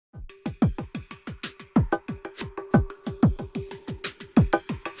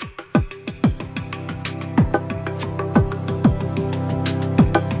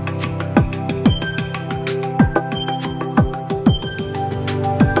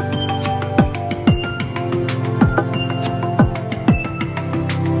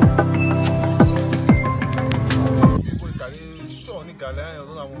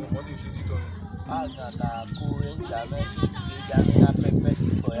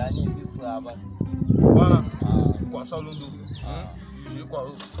Voilà. Quoi ça l'ondo? J'ai quoi?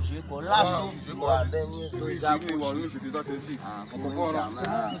 J'ai quoi là? J'ai quoi?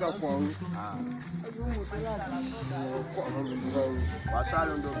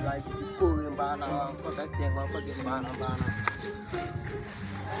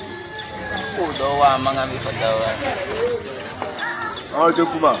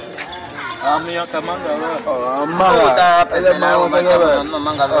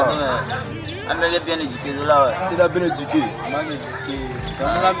 Elle est bien éduquée là, ouais. C'est la bien éduquée. Mal éduquée. Quand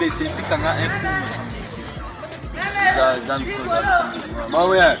on a baissé, puis quand on a un coup.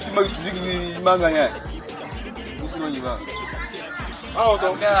 Maman, tu m'as dit qu'il m'a gagné. Où tu y vas? Ah, on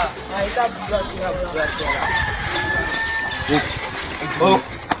t'en fait. Oh.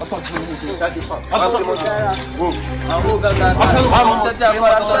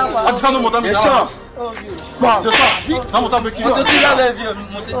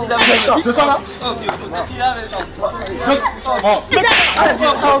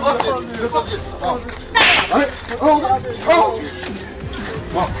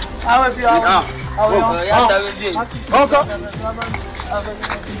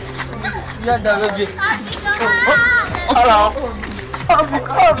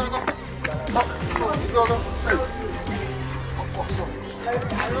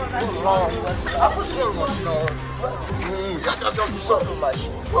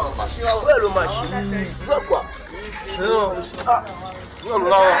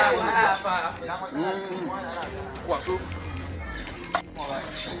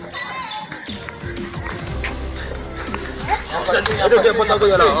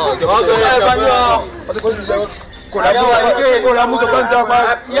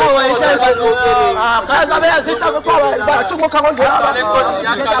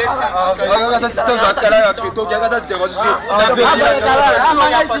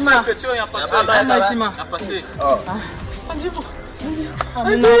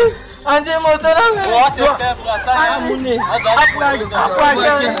 Andi motora we.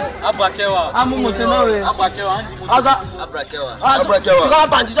 Abrakewa. Amu motora we. Abrakewa. Andi motora. Abrakewa. Tuka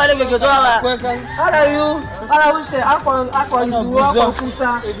bandisa le keke tola we. How you? How you say? Akwa you akwa kusa.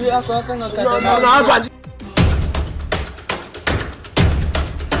 Ebi akwa kana tata.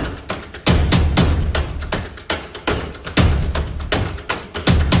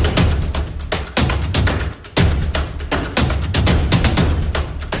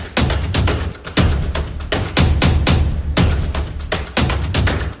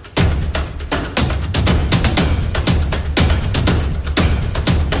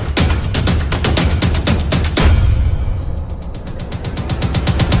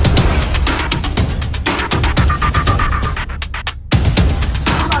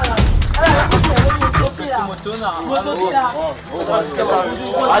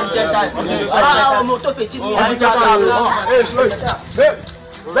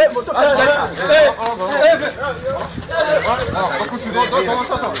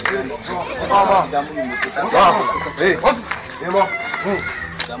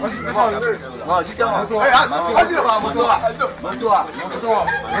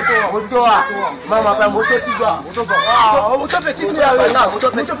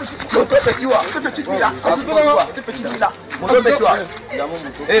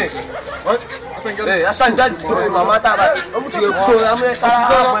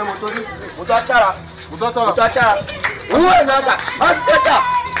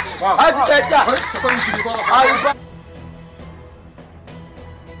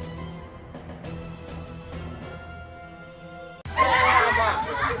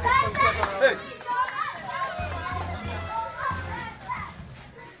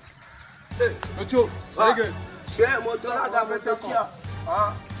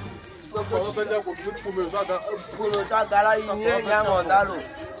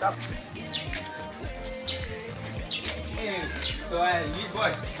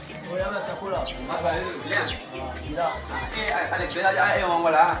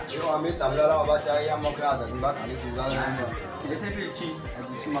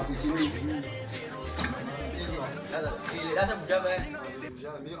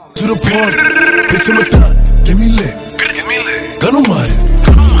 To the party, bitch, I'm a thot, get me lit, gun on my head,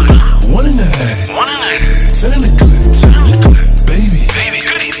 1 in the head, 10 in the clip,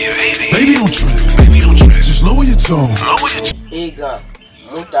 baby don't trip, just lower your tone. Hey gars,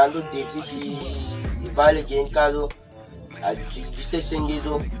 mon talent depuis il parle qu'il y a un cadeau, à 17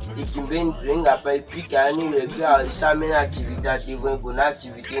 ans, et qui vient de appel puis qu'il y a une règle, ça mène activité, une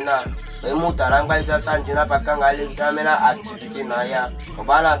activité là, mais mon talent va être ça, je n'ai pas qu'à aller, ça mène activité là, on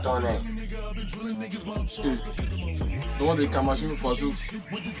va la tourner. Donc des machines photo.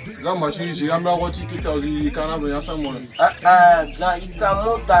 La machine j'ai jamais roti tout à l'heure quand on a ça moi. Grand il ka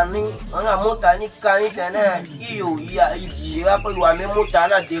montani, on a montani canitene. Il a pas eu à même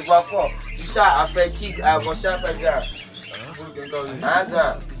montana devant quoi. Ça a fait tig avant ça fait grand.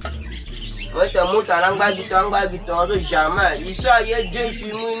 Moi t'as montana ngba jamais. Il ça y a 2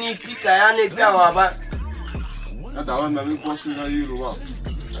 jours ni pika ya ne bien là-bas.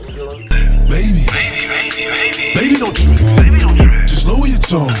 Baby, don't trip. Just lower your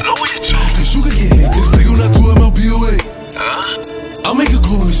tone. Cause you can get hit this big on that 2 MLBOA. I'll make a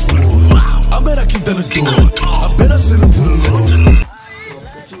call this war. I bet I keep down the door. I bet I send him to the Lord.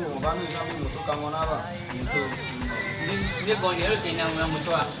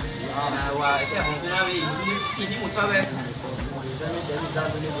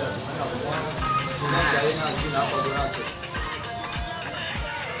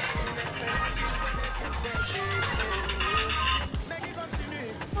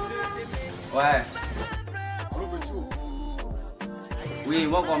 Ouais. Oui,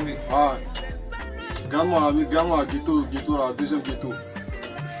 moi comme lui. Ah. Gagne-moi ghetto là, deuxième ghetto.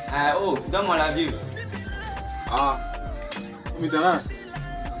 Ah oh, donne-moi la vue. Ah. Mais t'as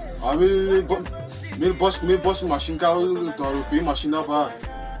mais boss machine car dans le pays machine là bas.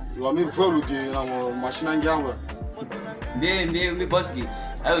 Tu vas me voir le machine en gamme. Mais boss qui.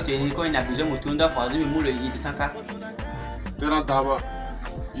 Alors tu es quand il a besoin de tourner faire du moule il descend car. T'es là d'abord.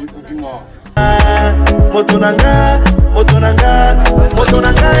 Il faut qu'il moi. Motonanga,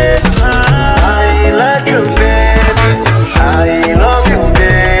 I like you, baby. I love you,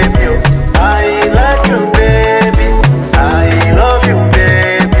 baby. I like you, baby. I love you,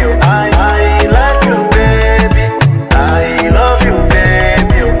 baby. I like you, baby. I love you,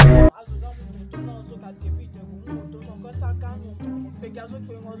 baby.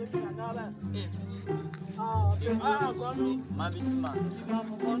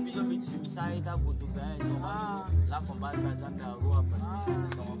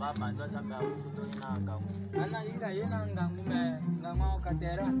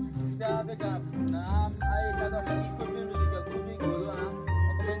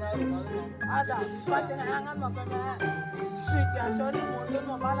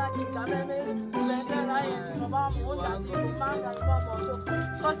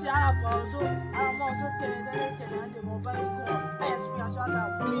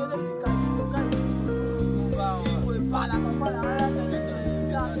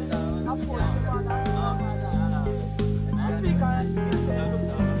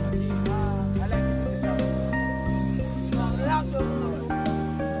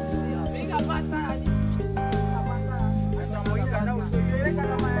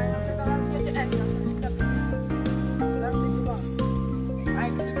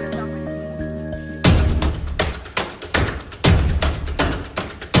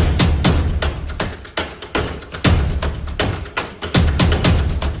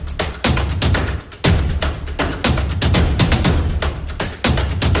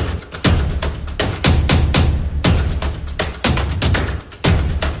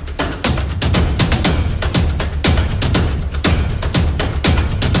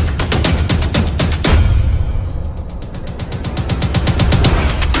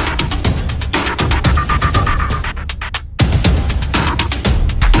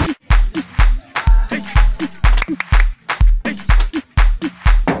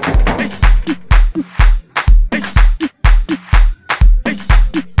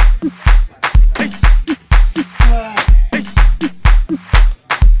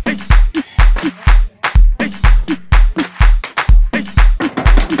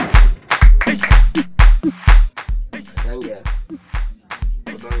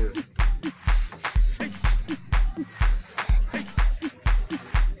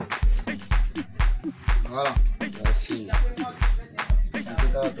 Voilà. Merci.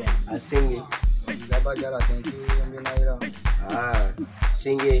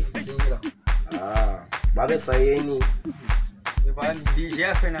 Singe. Ah, singe. Ah, babe fayeni.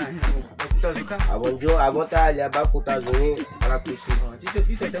 DJ fait na kutazuka. Avant d'aller à Bakutazuni, à la cuisine.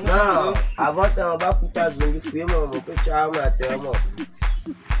 Non, avant d'aller à Bakutazuni, fouille mon petit arme à terme.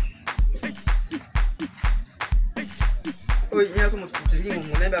 Oui, il y a comme tu dis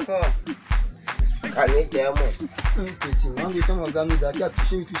mon même d'accord. Calme terme. Petit, man, il tombe gamin qui a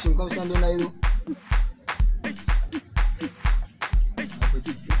touché comme ça dans l'aéro.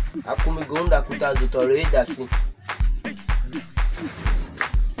 Akumigonda Kutazu tolé dasi.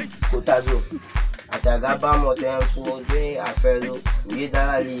 Kutazu. Atagaba motin pour deux affaires. Oui,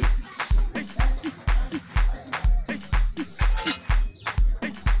 dali.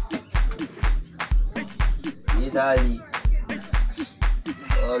 Oui, dali.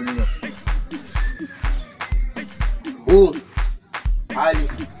 Oh, allez.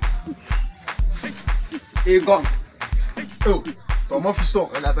 Et gomme. Oh, ton mon fiston.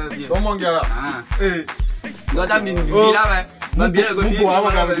 On a pas bien. Ton mon gars là. Ah. Eh. Nous avons mis là, ouais. Mon bien le goût à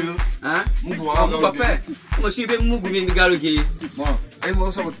ma gare. Hein? Mon goût à ma gare. Moi, je suis venu mon goût de gare. Bon, et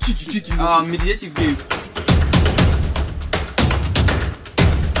moi, ça va kiki. Ah, mais dis, c'est vieux.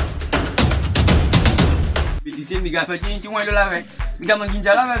 Mais dis, mes gars, tu vois, là, ouais. Les gars, m'ont dit,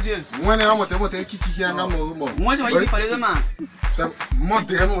 là, vieux. Moi, je vais kiki à Moi, je vais parler demain. Moi,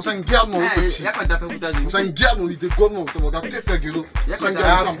 on s'en garde mon petit. Il y a pas d'affaire pour ta On s'en garde mon idée comme on te regarde tête à gueule.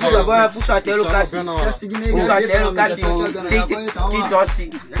 Pour ça, t'es l'occasion. Pour ça, t'es l'occasion. Qui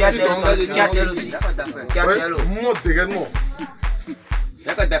t'ossi. Qui a tel aussi. Moi, dégalement. Il y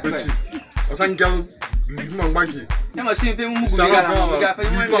a pas d'affaire. Petit. On s'en garde. Vivement baggy. Et moi, je suis un peu mon goût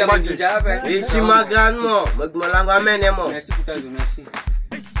de gare. Et si ma grande-mort, je me l'amène. Merci pour ta journée, merci.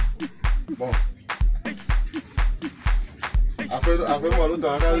 Bon. Après moi, l'autre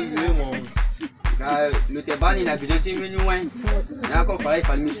a arrivé, mon. Le tabac, il a besoin de venir loin. Il y a encore pareil, il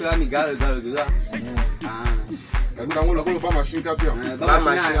fallait me faire gare là. Ah. Nous avons le pas machine capée.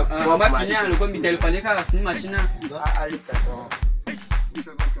 On va finir le comme il téléphone car une machine. Allez, tout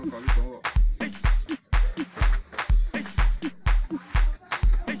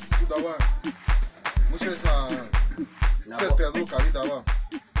d'abord. Monsieur ça. Peut-être d'abord.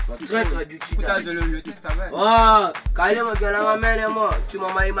 Traître du Pour ta de le tête ça va. Oh, calme moi, la ramène moi. Tu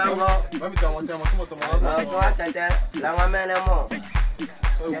m'as maillé ma main. Même t'as monté ma Toi, la ramène moi.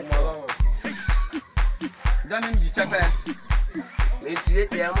 Donne même du tapé. Mais tu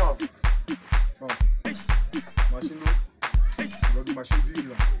étais mort. Machine vide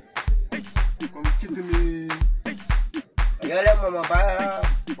là. Comme quitte mes. Y'a maman pas.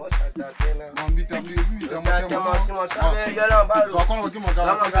 Bon, ça t'a tenu. Mon bit à lui, t'as monté mon ça, mais y'a là bas. Soit qu'on mon gars.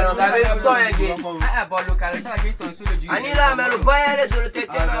 Ah bon local ça va être ton sur le du. Ani là mais le boy elle est sur le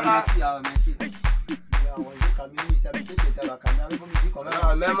tête là. Merci, merci.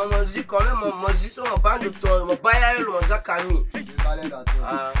 Mais mon musique quand même, mon musique sur mon bande de ton, mon boy elle mon Zach Camille.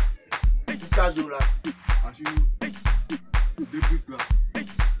 Ah. Tout cas là. Machine. Deux briques là.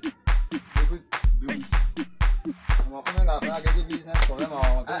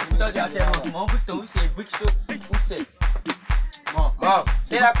 Mon brick to c'est brick show où c'est. Bon,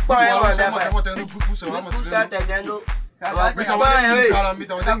 c'est la pointe moi moi t'es un brick pour ça vraiment. Tout ça t'es gando. Mais t'as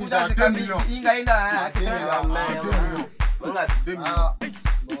pas mis 2 millions. Inga inga. 2 millions.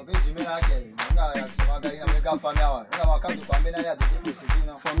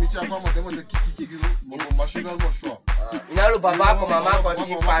 Famille tu as quoi moi t'es kiki mon machine là mon choix. Il a le papa comme maman comme si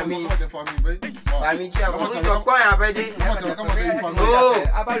famille. Famille tu as quoi il avait dit. Oh,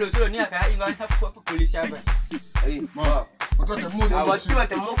 aba le solo ni aka inga pour policier aba. Eh, bon. Toi t'es mot Ah, tu vas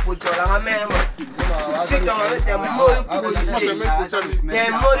te mot pour toi la mère moi. Si tu vas te mot policier. T'es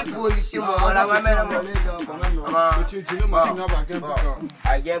mot policier moi la mère moi. Tu ne machine là pas qu'un peu.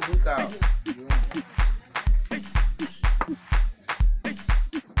 Ah, il y a bouca.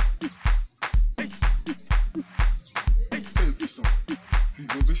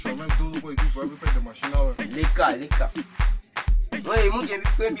 Les cas. Oui, moi j'ai vu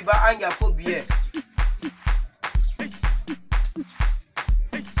faire mi ba anga phobie.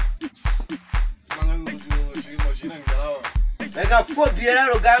 Mais quand phobie là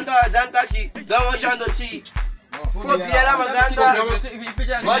le gando zanta si dans mon genre de ti. Phobie là mon gando.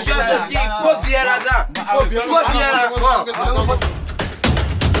 Mon genre de ti phobie là ça. Phobie là.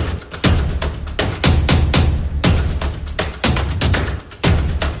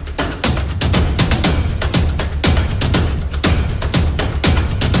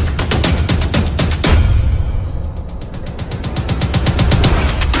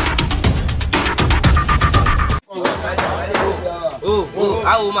 Oh,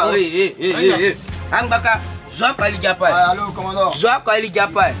 Ang baka, Zoa kwa ligapai. Allô, commandant. Zoa kwa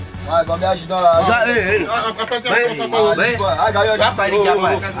ligapai. Ouais, bon, bien, je suis dans la. Zoa, Zoa kwa ligapai.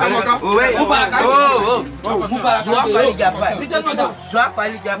 Zoa kwa ligapai. Zoa kwa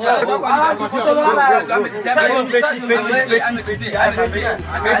ligapai.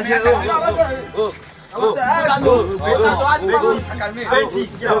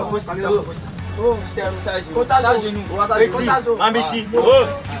 Oh, c'était un message. Ambisi, oh,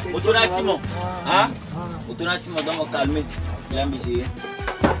 autonatiment, hein? Autonatiment, dans mon calme, l'ambisi.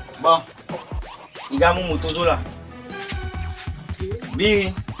 Bon, il y a mon moto là.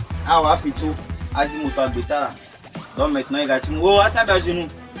 Biri, ah ouais, plutôt, Asie moto bêta là. Donc maintenant il a dit, oh, ça va genou.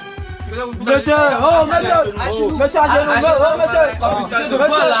 Monsieur, oh monsieur, monsieur à genoux, oh monsieur.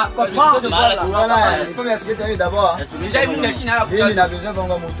 Voilà, il faut m'expliquer d'abord. Déjà il a besoin de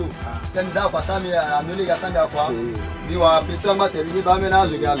moto. Il a passé à nous les gars, à quoi. Il va appeler ça, il va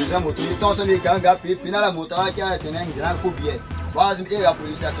ménager, il a besoin de moto. Il tente ce mec, il a la moto qui a été un faux billet. La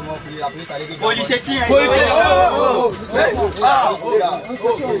police a la police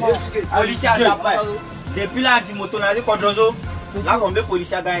policier après. Depuis là, dit moto, là, là, combien de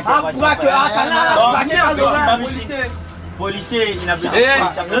policiers ont gagné? Policier, il a besoin de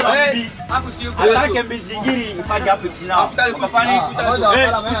en tant que Bézingiri, il faut un petit là.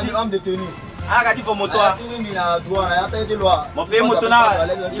 homme détenu. Ah, regardez vos motos. Mon pays moto là.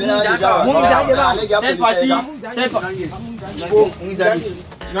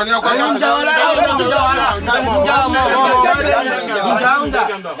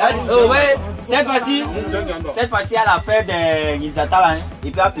 Cette fois-ci, cette fois-ci, à la paix de Nizata là,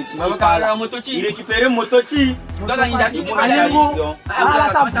 et puis à petit. Il récupère une moto.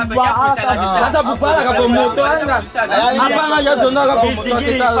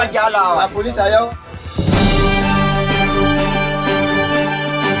 La police ailleurs.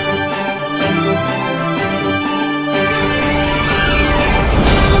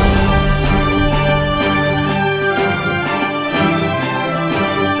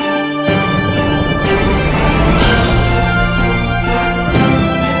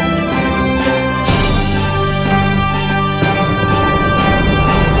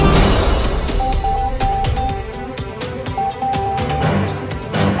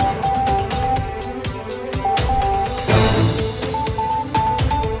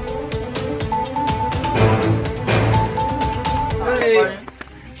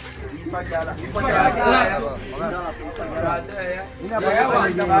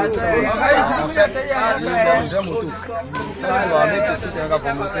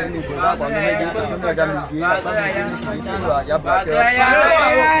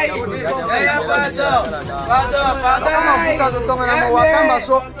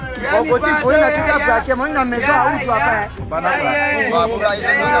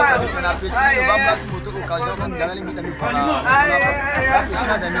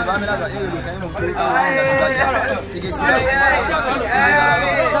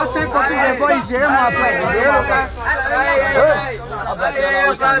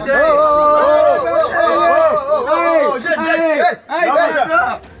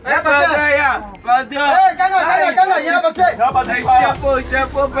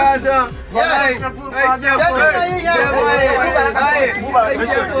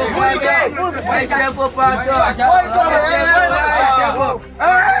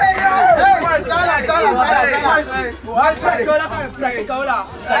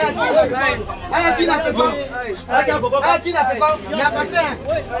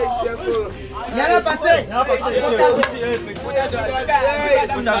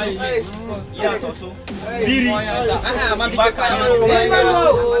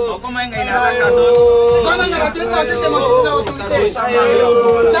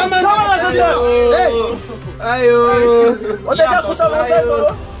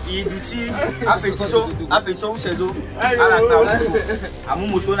 Il douti à petit ou c'est eau à la à mon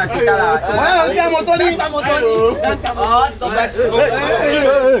moto na teta là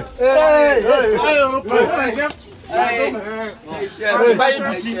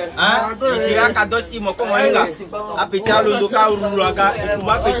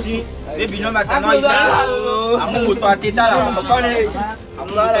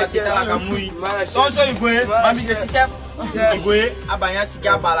Igwe abanya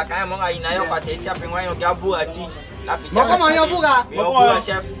siga bala kaya monga inayo pateti apengwa yo gabu ati la pizza. Comment yo buga? Yo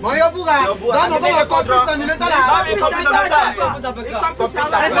chef. Yo buga. Dans mon complice minute là.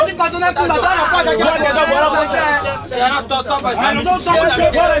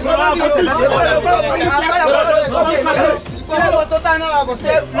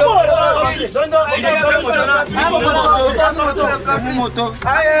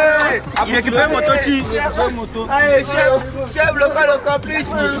 Il récupère moto ti. Chef local complice.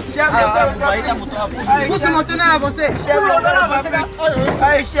 Chef local complice. Vous se montez à avancer. Chef local complice.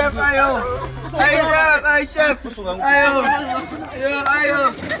 Aïe chef ayo. Aïe chef. Ayo.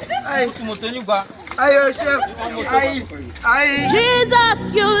 Aïe chef. Aïe. Jesus,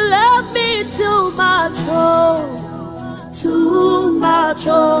 you love me too much, oh, too much,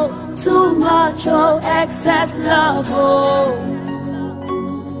 oh, too much, oh, excess love, oh.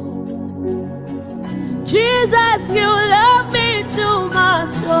 Jesus, you love me too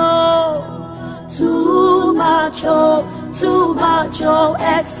much, oh, too much, oh, too much, oh,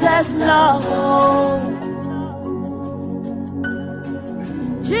 excess love, oh.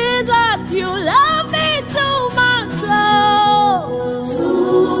 Jesus, you love me too much, oh,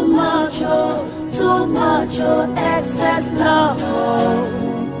 too much, oh, too much, oh, excess love, oh.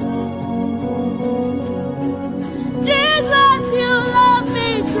 Jesus, you love me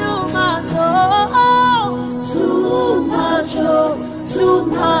too much, oh, too much, oh, too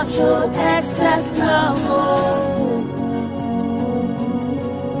much, oh, excess love, oh.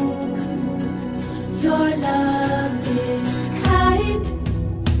 Your love is kind.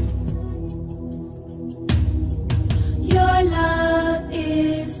 Your love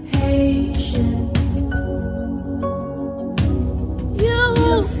is patient.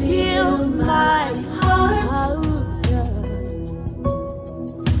 You fill my heart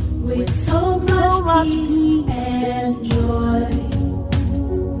with so much peace and